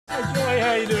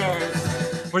you doing?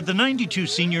 For the 92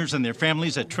 seniors and their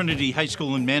families at Trinity High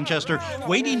School in Manchester,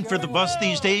 waiting for the bus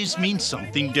these days means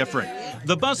something different.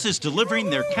 The bus is delivering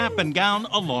their cap and gown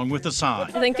along with a sign.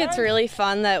 I think it's really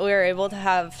fun that we're able to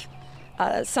have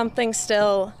something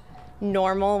still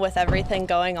normal with everything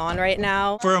going on right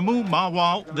now. For Amu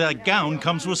Mawal, the gown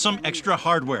comes with some extra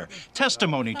hardware,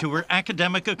 testimony to her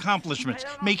academic accomplishments,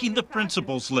 making the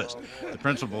principal's list. The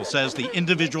principal says the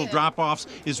individual drop-offs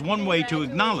is one way to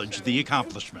acknowledge the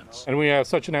accomplishments. And we have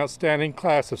such an outstanding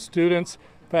class of students,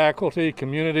 faculty,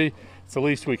 community. It's the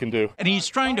least we can do. And he's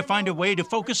trying to find a way to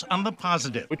focus on the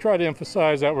positive. We try to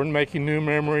emphasize that we're making new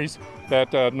memories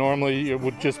that normally it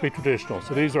would just be traditional.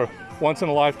 So these are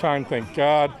once-in-a-lifetime, thank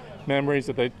God, memories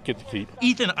that they get to keep.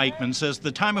 Ethan Eichmann says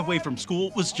the time away from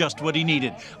school was just what he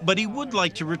needed, but he would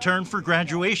like to return for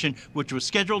graduation, which was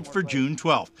scheduled for June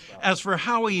 12th. As for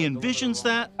how he envisions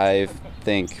that, I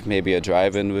think maybe a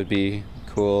drive-in would be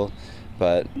cool,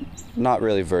 but not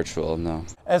really virtual, no.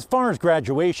 as far as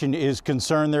graduation is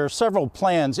concerned, there are several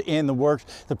plans in the works.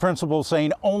 The principal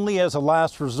saying only as a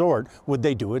last resort would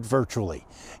they do it virtually.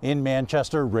 In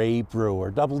Manchester, Ray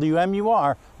Brewer,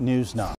 WMUR News 9.